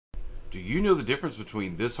Do you know the difference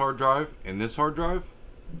between this hard drive and this hard drive?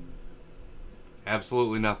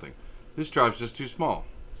 Absolutely nothing. This drive's just too small.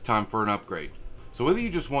 It's time for an upgrade. So whether you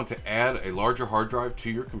just want to add a larger hard drive to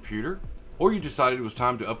your computer, or you decided it was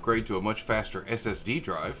time to upgrade to a much faster SSD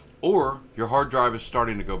drive, or your hard drive is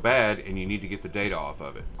starting to go bad and you need to get the data off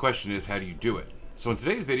of it. The question is, how do you do it? So in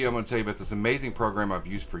today's video, I'm going to tell you about this amazing program I've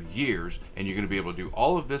used for years, and you're going to be able to do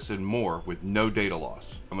all of this and more with no data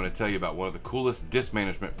loss. I'm going to tell you about one of the coolest disk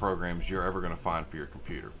management programs you're ever going to find for your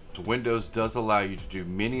computer. So Windows does allow you to do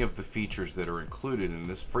many of the features that are included in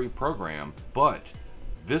this free program, but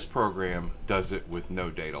this program does it with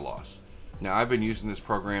no data loss. Now, I've been using this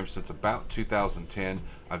program since about 2010.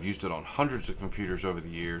 I've used it on hundreds of computers over the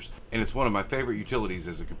years, and it's one of my favorite utilities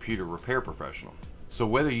as a computer repair professional. So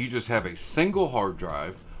whether you just have a single hard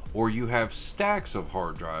drive, or you have stacks of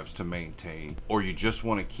hard drives to maintain, or you just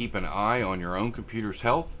want to keep an eye on your own computer's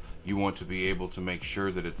health, you want to be able to make sure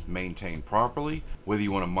that it's maintained properly, whether you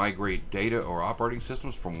want to migrate data or operating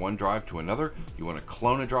systems from one drive to another, you want to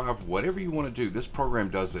clone a drive, whatever you want to do, this program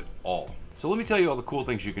does it all. So let me tell you all the cool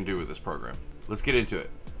things you can do with this program. Let's get into it.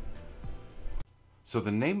 So the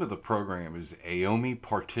name of the program is AOMI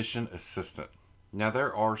Partition Assistant. Now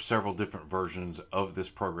there are several different versions of this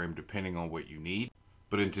program depending on what you need,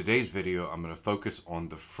 but in today's video I'm going to focus on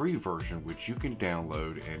the free version, which you can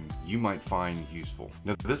download and you might find useful.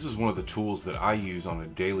 Now this is one of the tools that I use on a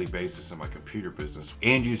daily basis in my computer business,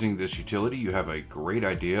 and using this utility you have a great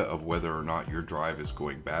idea of whether or not your drive is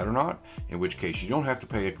going bad or not, in which case you don't have to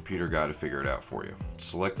pay a computer guy to figure it out for you.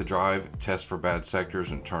 Select the drive, test for bad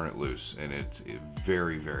sectors, and turn it loose, and it's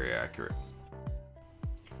very, very accurate.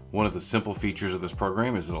 One of the simple features of this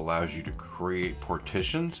program is it allows you to create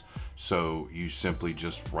partitions. So you simply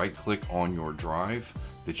just right click on your drive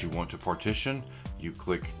that you want to partition, you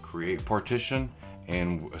click create partition,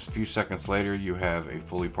 and a few seconds later you have a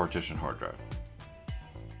fully partitioned hard drive.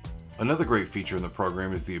 Another great feature in the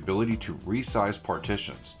program is the ability to resize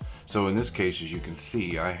partitions. So in this case, as you can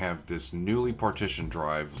see, I have this newly partitioned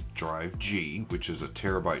drive, drive G, which is a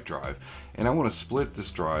terabyte drive, and I want to split this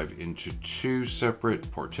drive into two separate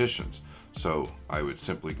partitions. So I would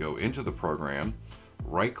simply go into the program,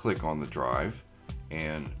 right click on the drive,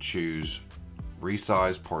 and choose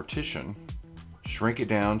resize partition, shrink it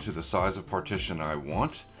down to the size of partition I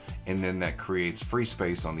want, and then that creates free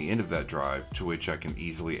space on the end of that drive to which I can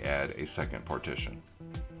easily add a second partition.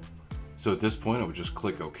 So at this point I would just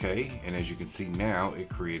click OK, and as you can see now it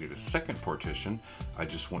created a second partition. I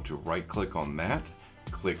just want to right click on that,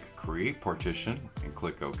 click create partition, and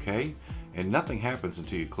click OK, and nothing happens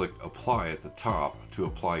until you click apply at the top to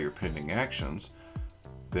apply your pending actions.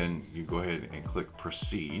 Then you go ahead and click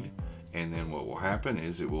proceed, and then what will happen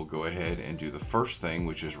is it will go ahead and do the first thing,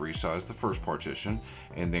 which is resize the first partition,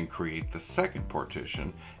 and then create the second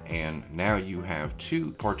partition, and now you have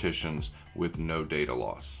two partitions with no data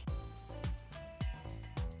loss.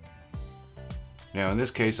 Now in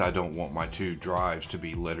this case I don't want my two drives to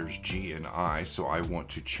be letters G and I, so I want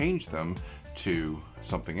to change them to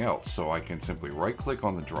something else. So I can simply right click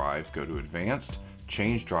on the drive, go to advanced,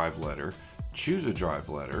 change drive letter, choose a drive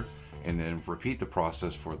letter, and then repeat the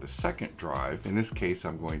process for the second drive. In this case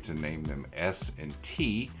I'm going to name them S and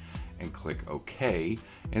T, and click OK,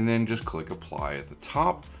 and then just click apply at the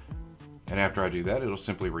top, and after I do that it'll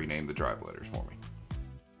simply rename the drive letters for me.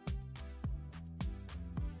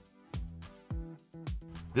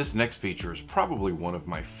 This next feature is probably one of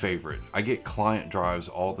my favorite. I get client drives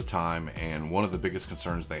all the time, and one of the biggest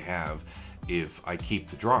concerns they have if I keep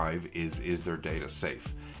the drive is their data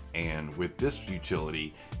safe? And with this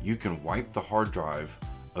utility, you can wipe the hard drive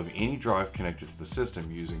of any drive connected to the system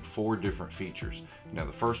using 4 different features. Now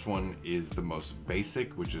the first one is the most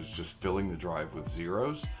basic, which is just filling the drive with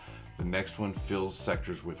zeros. The next one fills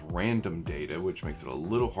sectors with random data, which makes it a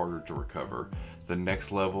little harder to recover. The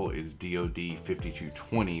next level is DoD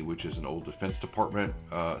 5220, which is an old Defense Department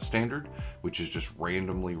standard, which is just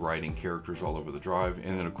randomly writing characters all over the drive.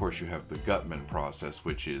 And then of course you have the Gutman process,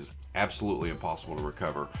 which is absolutely impossible to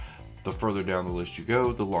recover. The further down the list you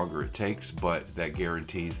go, the longer it takes, but that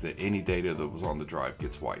guarantees that any data that was on the drive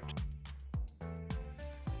gets wiped.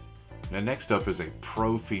 Now next up is a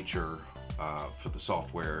pro feature for the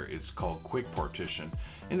software. It's called Quick Partition,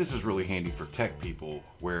 and this is really handy for tech people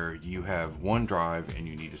where you have one drive and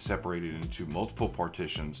you need to separate it into multiple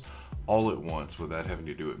partitions all at once without having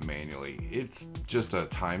to do it manually. It's just a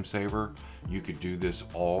time saver. You could do this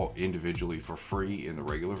all individually for free in the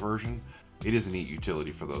regular version. It is a neat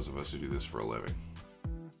utility for those of us who do this for a living.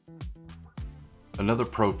 Another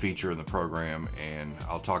pro feature in the program, and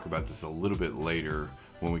I'll talk about this a little bit later,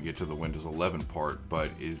 when we get to the Windows 11 part,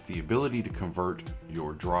 but is the ability to convert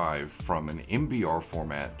your drive from an MBR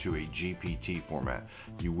format to a GPT format.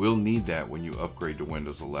 You will need that when you upgrade to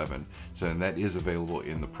Windows 11, and that is available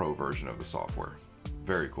in the Pro version of the software.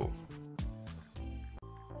 Very cool.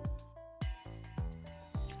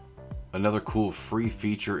 Another cool free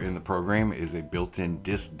feature in the program is a built-in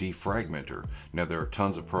disk defragmenter. Now there are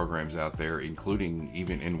tons of programs out there, including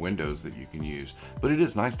even in Windows, that you can use, but it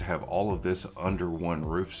is nice to have all of this under one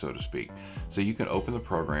roof, so to speak. So you can open the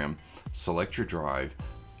program, select your drive,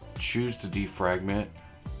 choose to defragment,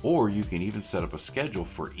 or you can even set up a schedule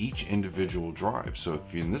for each individual drive. So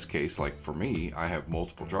if in this case, like for me, I have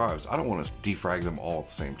multiple drives, I don't want to defrag them all at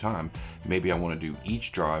the same time. Maybe I want to do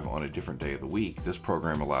each drive on a different day of the week. This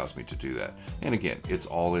program allows me to do that. And again, it's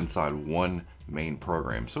all inside one main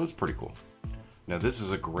program, so it's pretty cool. Now this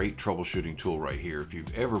is a great troubleshooting tool right here. If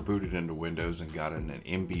you've ever booted into Windows and gotten an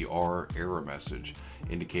MBR error message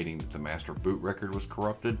indicating that the master boot record was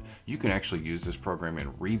corrupted, you can actually use this program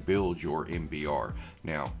and rebuild your MBR.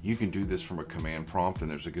 Now you can do this from a command prompt,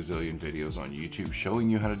 and there's a gazillion videos on YouTube showing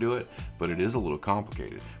you how to do it, but it is a little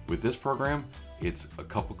complicated. With this program, it's a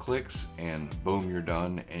couple clicks and boom, you're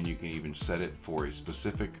done. And you can even set it for a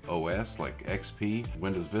specific OS like XP,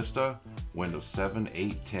 Windows Vista, Windows 7,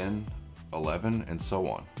 8, 10, 11, and so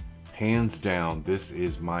on. Hands down, this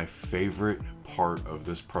is my favorite part of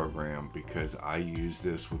this program because I use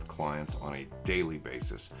this with clients on a daily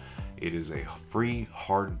basis. It is a free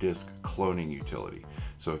hard disk cloning utility.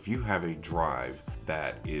 So if you have a drive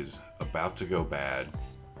that is about to go bad,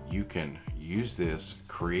 you can use this,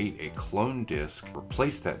 create a clone disk,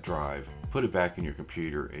 replace that drive, put it back in your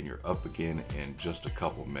computer, and you're up again in just a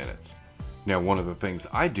couple minutes. Now, one of the things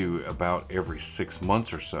I do about every 6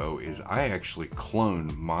 months or so is I actually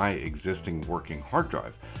clone my existing working hard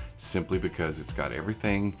drive, simply because it's got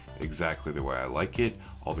everything exactly the way I like it,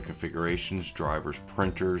 all the configurations, drivers,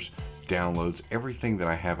 printers, downloads, everything that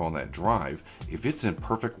I have on that drive. If it's in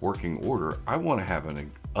perfect working order, I want to have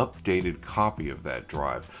an updated copy of that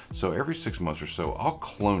drive. So every 6 months or so, I'll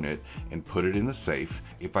clone it and put it in the safe.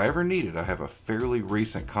 If I ever need it, I have a fairly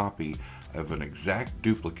recent copy of an exact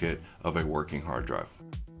duplicate of a working hard drive.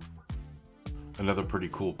 Another pretty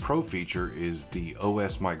cool pro feature is the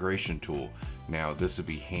OS migration tool. Now this would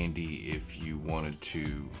be handy if you wanted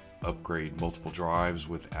to upgrade multiple drives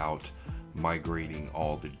without migrating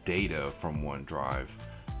all the data from one drive.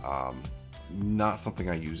 Not something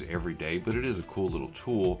I use every day, but it is a cool little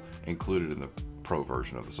tool included in the pro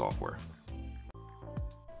version of the software.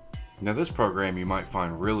 Now this program you might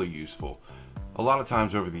find really useful. A lot of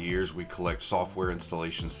times over the years we collect software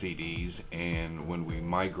installation CDs, and when we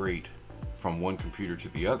migrate from one computer to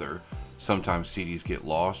the other, sometimes CDs get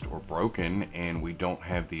lost or broken and we don't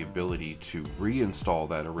have the ability to reinstall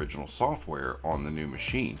that original software on the new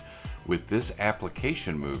machine. With this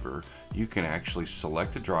application mover, you can actually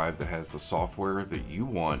select a drive that has the software that you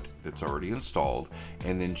want that's already installed,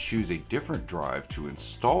 and then choose a different drive to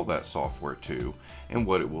install that software to, and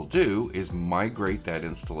what it will do is migrate that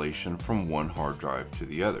installation from one hard drive to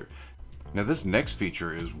the other. Now this next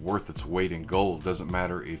feature is worth its weight in gold. Doesn't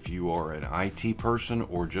matter if you are an IT person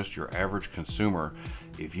or just your average consumer.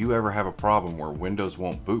 If you ever have a problem where Windows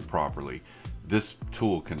won't boot properly, this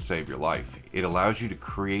tool can save your life. It allows you to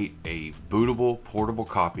create a bootable, portable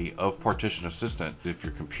copy of Partition Assistant. If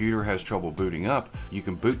your computer has trouble booting up, you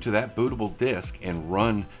can boot to that bootable disk and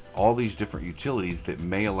run all these different utilities that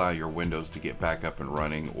may allow your Windows to get back up and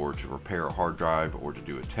running, or to repair a hard drive, or to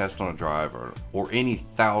do a test on a drive, or any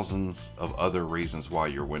thousands of other reasons why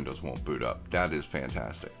your Windows won't boot up. That is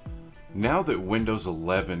fantastic. Now that Windows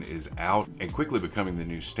 11 is out and quickly becoming the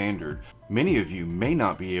new standard, many of you may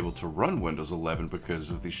not be able to run Windows 11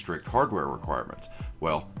 because of the strict hardware requirements.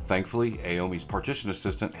 Well, thankfully, Aomi's Partition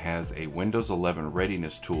Assistant has a Windows 11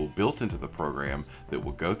 readiness tool built into the program that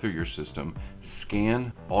will go through your system,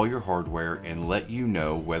 scan all your hardware, and let you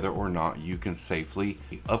know whether or not you can safely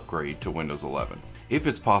upgrade to Windows 11. If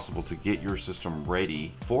it's possible to get your system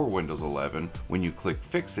ready for Windows 11, when you click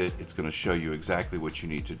Fix It, it's going to show you exactly what you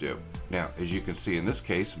need to do. Now, as you can see in this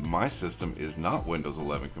case, my system is not Windows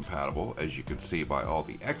 11 compatible, as you can see by all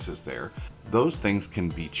the X's there. Those things can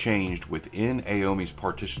be changed within Aomi's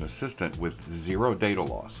Partition Assistant with zero data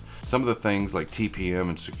loss. Some of the things like TPM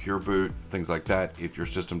and Secure Boot, things like that, if your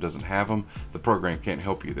system doesn't have them, the program can't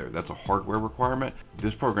help you there. That's a hardware requirement.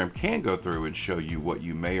 This program can go through and show you what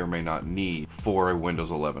you may or may not need for a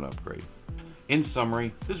Windows 11 upgrade. In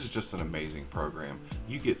summary, this is just an amazing program.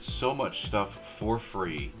 You get so much stuff for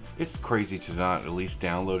free. It's crazy to not at least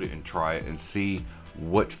download it and try it and see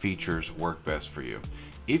what features work best for you.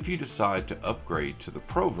 If you decide to upgrade to the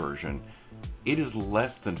Pro version, It is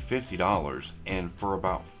less than $50, and for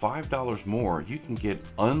about $5 more, you can get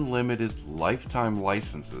unlimited lifetime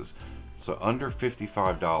licenses. So under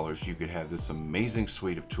 $55, you could have this amazing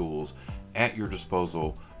suite of tools at your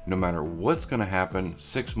disposal, no matter what's going to happen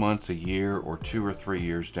 6 months, a year, or 2 or 3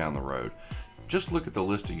 years down the road. Just look at the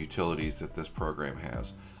list of utilities that this program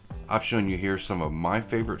has. I've shown you here some of my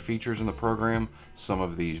favorite features in the program. Some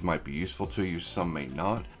of these might be useful to you, some may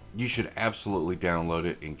not. You should absolutely download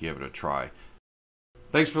it and give it a try.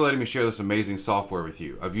 Thanks for letting me share this amazing software with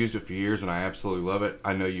you. I've used it for years and I absolutely love it.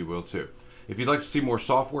 I know you will too. If you'd like to see more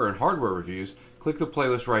software and hardware reviews, click the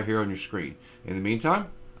playlist right here on your screen. In the meantime,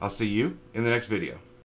 I'll see you in the next video.